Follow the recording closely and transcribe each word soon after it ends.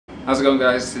How's it going,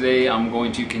 guys? Today I'm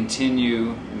going to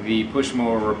continue the push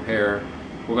mower repair.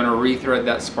 We're going to rethread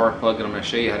that spark plug and I'm going to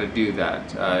show you how to do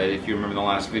that. If you remember the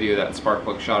last video, that spark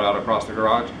plug shot out across the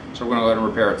garage, so we're going to go ahead and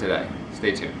repair it today.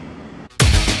 Stay tuned.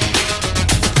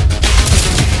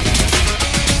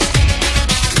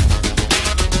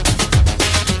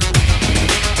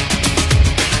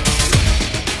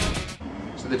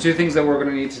 So the two things that we're going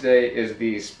to need today is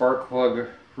the spark plug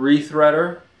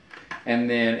rethreader and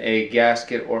then a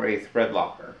gasket or a thread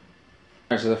locker.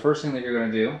 Alright, so the first thing that you're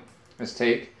going to do is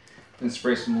take and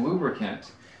spray some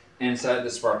lubricant inside the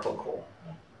spark plug hole.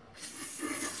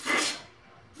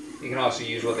 You can also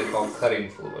use what they call cutting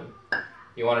fluid.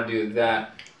 You want to do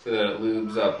that so that it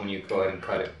lubes up when you go ahead and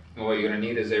cut it. And what you're going to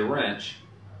need is a wrench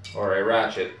or a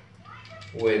ratchet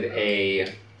with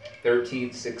a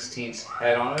 13/16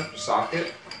 head on it,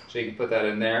 socket, so you can put that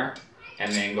in there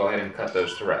and then go ahead and cut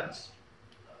those threads.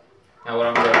 Now what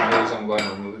I'm going to do is I'm going to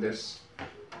remove this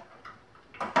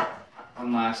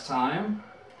one last time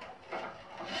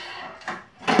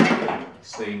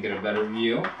so you can get a better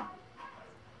view.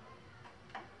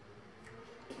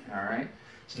 Alright,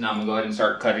 so now I'm going to go ahead and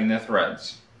start cutting the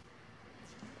threads.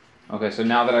 Okay, so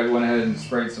now that I went ahead and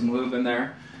sprayed some lube in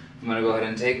there, I'm going to go ahead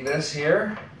and take this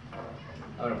here.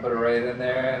 I'm going to put it right in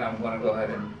there and I'm going to go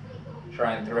ahead and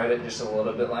try and thread it just a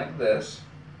little bit like this.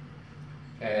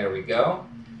 Okay, there we go.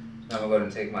 Now I'm going to go ahead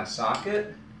and take my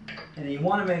socket, and you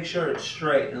want to make sure it's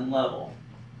straight and level.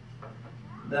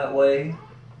 That way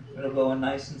it'll go in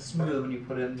nice and smooth when you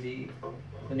put in the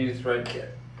new thread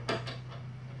kit.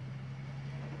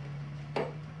 There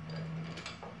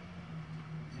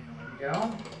we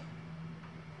go.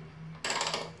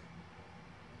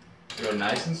 Do it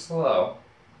nice and slow,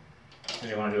 because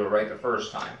you want to do it right the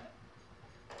first time.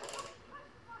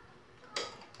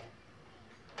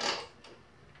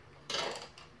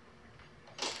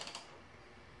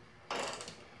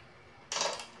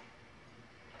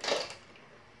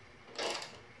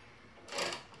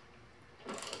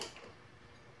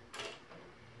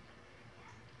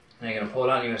 And you're going to pull it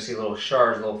out and you're going to see little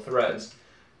shards, little threads.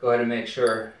 Go ahead and make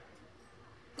sure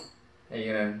that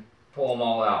you're going to pull them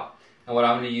all out. And what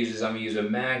I'm going to use is I'm going to use a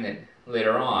magnet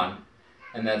later on,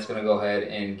 and that's going to go ahead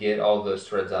and get all those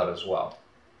threads out as well.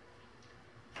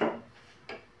 There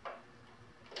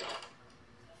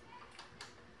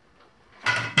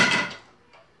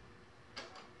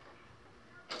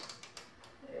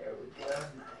we go,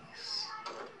 nice.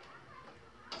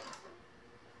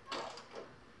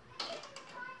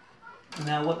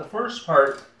 Now what the first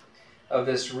part of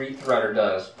this rethreader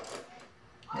does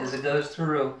is it goes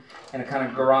through and it kind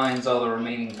of grinds all the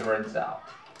remaining threads out.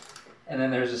 And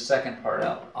then there's a second part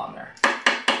out on there.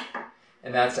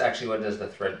 And that's actually what does the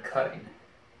thread cutting.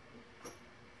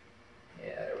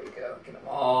 Yeah, there we go. Get them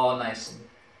all nice and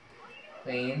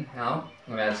clean. Now,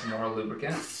 I'm going to add some more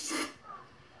lubricant.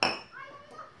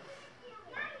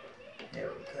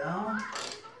 There we go.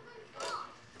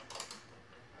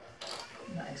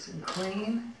 Nice and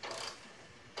clean.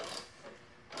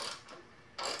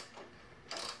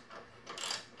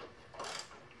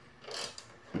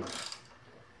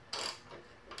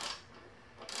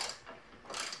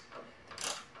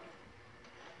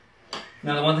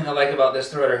 Now the one thing I like about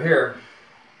this threader here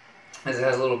is it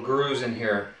has little grooves in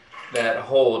here that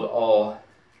hold all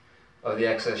of the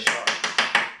excess shards,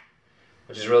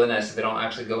 which is really nice so they don't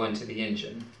actually go into the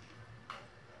engine.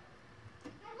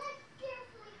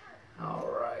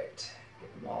 Alright,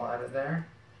 get them all out of there.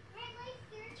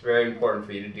 It's very important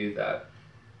for you to do that.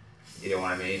 You don't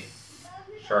want any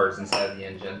shards inside the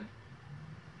engine.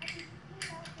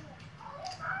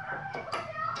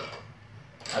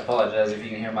 I apologize if you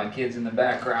can hear my kids in the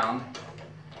background.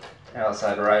 They're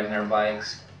outside riding their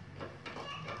bikes.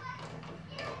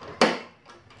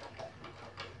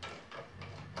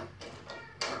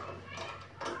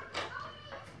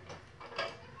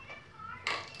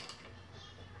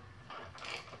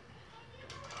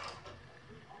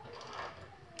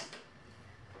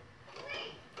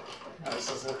 Now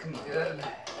this is looking good.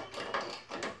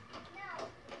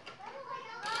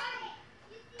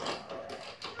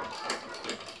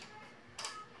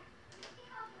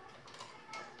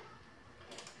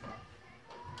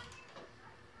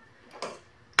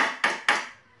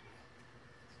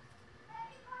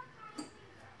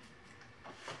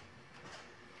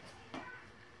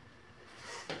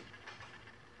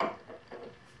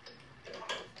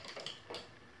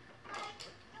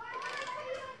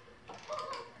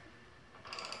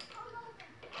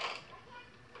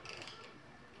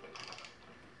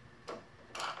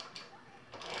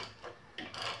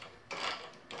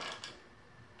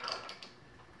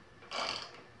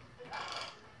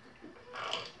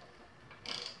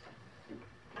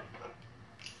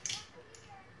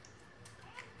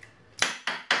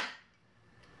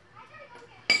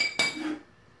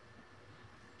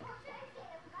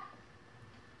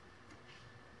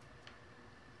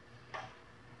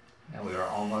 And we are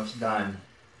almost done.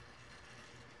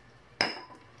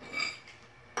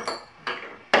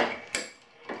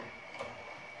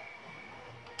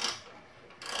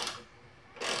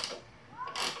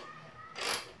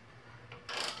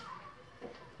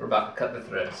 We're about to cut the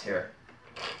threads here.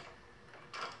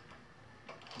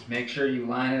 Just make sure you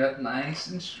line it up nice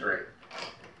and straight.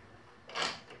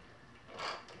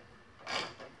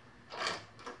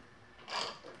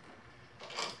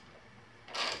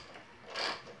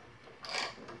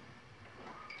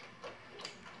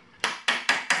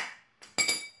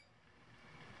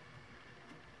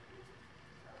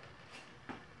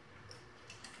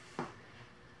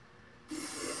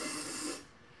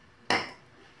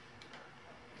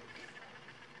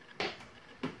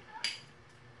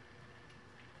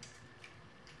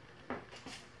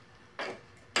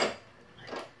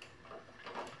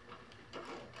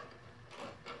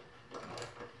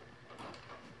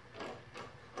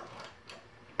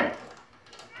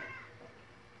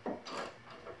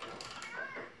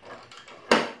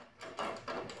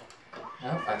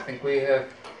 Well, I think we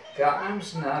have got them,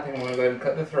 so now I think I'm going to go ahead and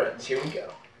cut the threads. Here we go.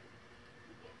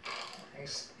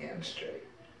 Nice and straight.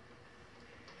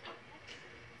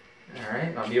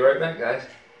 Alright, I'll be right back, guys.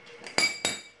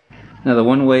 Now the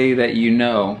one way that you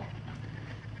know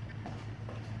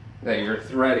that you're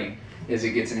threading is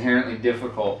it gets inherently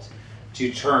difficult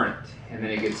to turn it, and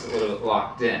then it gets a little bit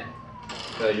locked in.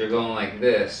 So as you're going like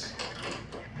this,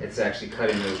 it's actually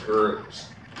cutting those grooves.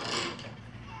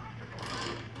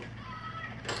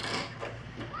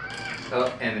 Oh,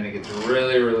 and then it gets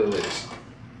really, really loose.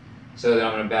 So then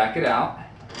I'm going to back it out.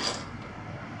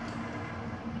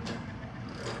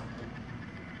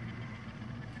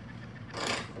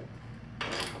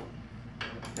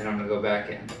 And I'm going to go back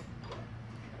in.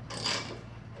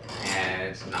 And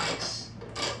it's nice.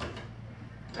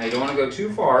 Now you don't want to go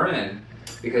too far in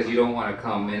because you don't want to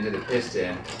come into the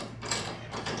piston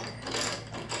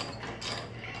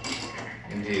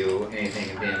and do anything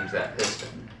to damage that piston.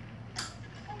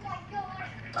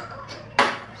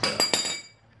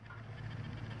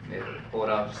 Pull it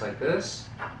out just like this.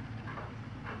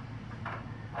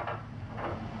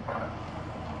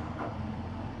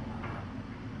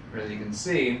 As you can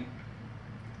see,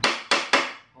 a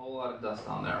whole lot of dust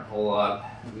on there, a whole lot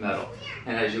of metal.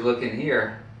 And as you look in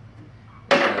here,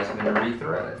 it has been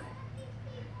rethreaded.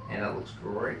 And it looks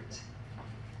great.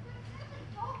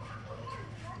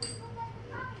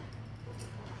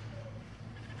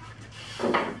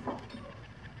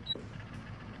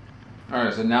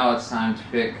 Alright, so now it's time to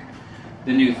pick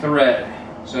the new thread.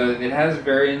 So it has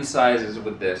varying sizes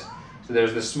with this. So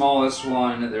there's the smallest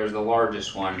one, there's the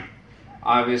largest one.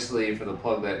 Obviously for the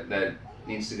plug that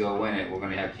needs to go in it, we're going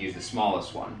to have to use the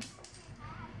smallest one.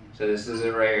 So this is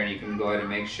it right here, and you can go ahead and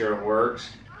make sure it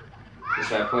works just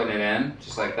by putting it in,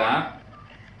 just like that.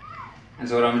 And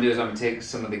so what I'm going to do is I'm going to take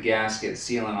some of the gasket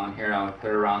sealant on here and I'm going to put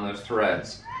it around those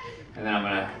threads. And then I'm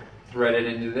going to thread it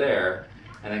into there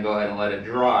and then go ahead and let it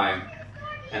dry.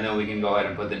 And then we can go ahead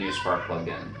and put the new spark plug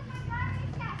in.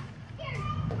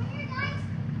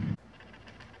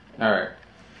 Alright,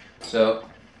 so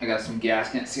I got some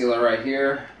gasket sealer right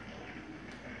here.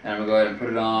 And I'm going to go ahead and put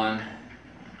it on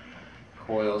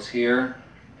coils here.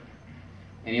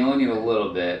 And you only need a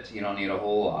little bit, you don't need a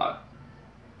whole lot.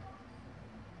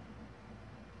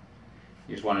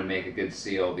 You just want to make a good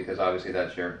seal because obviously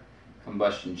that's your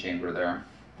combustion chamber there.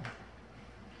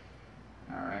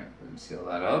 Alright, go ahead and seal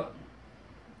that up.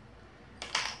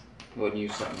 Go ahead and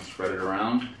use something to spread it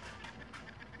around.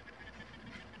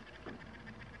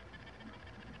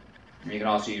 And you can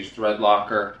also use thread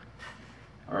locker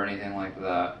or anything like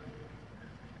that.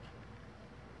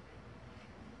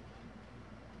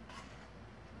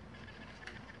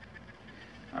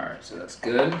 Alright, so that's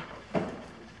good.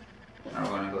 Now we're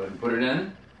going to go ahead and put it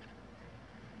in.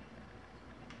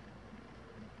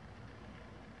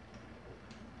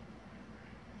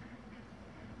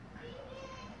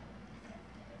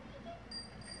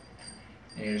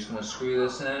 And you're just going to screw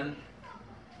this in,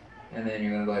 and then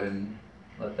you're going to go ahead and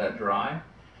let that dry.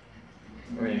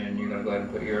 And you're going to go ahead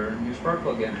and put your new spark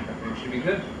plug in. Everything should be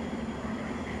good.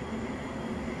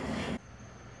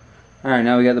 Alright,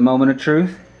 now we got the moment of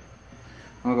truth.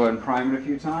 I'm going to go ahead and prime it a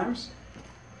few times.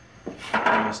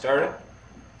 I'm going to start it,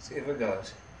 see if it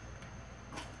goes.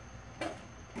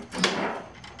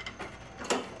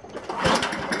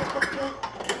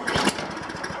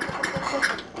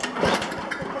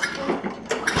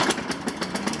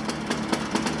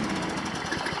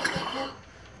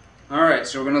 Alright,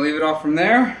 so we're going to leave it off from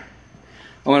there. I'm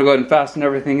going to go ahead and fasten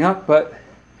everything up, but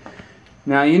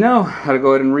now you know how to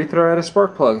go ahead and rethread a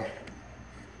spark plug.